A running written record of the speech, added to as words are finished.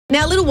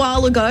Now, a little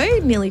while ago,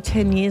 nearly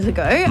 10 years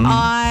ago,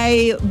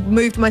 I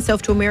moved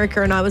myself to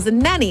America and I was a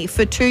nanny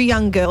for 2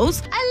 young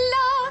girls. A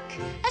lark,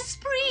 a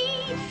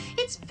spree,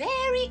 it's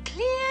very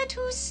clear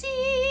to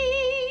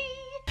see.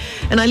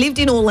 And I lived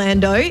in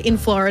Orlando in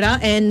Florida,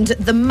 and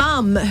the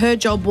mum, her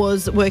job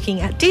was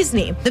working at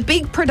Disney. The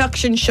big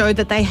production show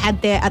that they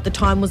had there at the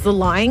time was The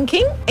Lion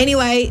King.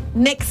 Anyway,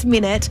 next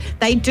minute,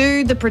 they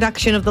do the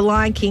production of The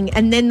Lion King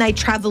and then they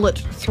travel it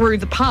through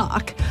the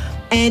park.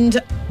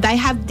 And they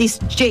have this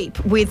Jeep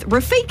with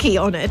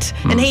Rafiki on it.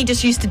 And he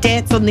just used to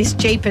dance on this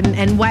Jeep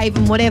and wave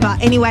and whatever.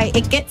 Anyway,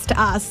 it gets to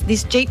us.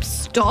 This Jeep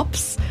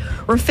stops.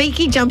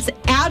 Rafiki jumps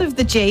out of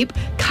the Jeep,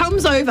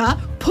 comes over,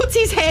 puts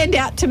his hand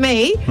out to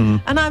me.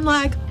 And I'm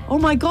like, oh,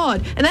 my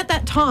God. And at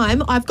that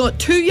time, I've got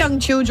 2 young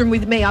children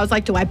with me. I was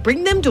like, do I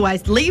bring them? Do I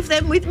leave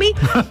them with me?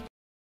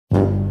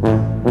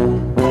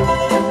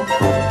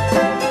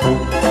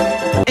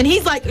 And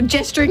he's like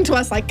gesturing to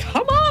us like,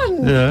 come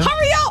on,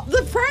 hurry up.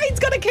 The parade's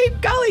got to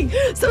keep going.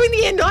 So in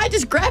the end, I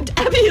just grabbed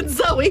Abby and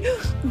Zoe,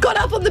 got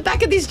up on the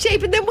back of this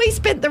Jeep, and then we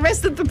spent the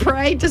rest of the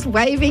parade just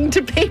waving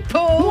to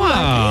people,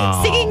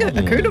 like, singing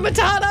Hakuna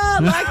Matata.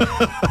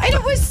 And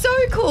it was so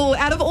cool.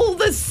 Out of all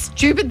the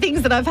stupid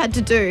things that I've had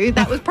to do,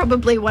 that was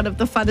probably one of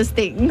the funnest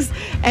things.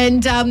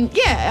 And,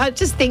 I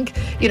just think,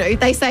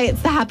 they say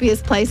it's the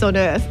happiest place on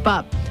earth,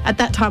 but at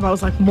that time I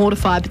was like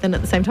mortified, but then at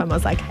the same time I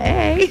was like,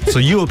 hey. So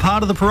you were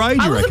part of the parade,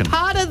 you reckon? I was a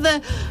part of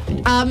the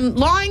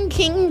Lion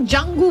King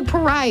Jungle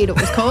Parade, it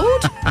was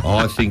called.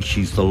 I think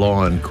she's the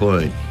Lion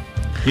Queen.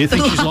 You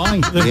think she's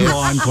lying? The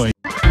Lion Queen.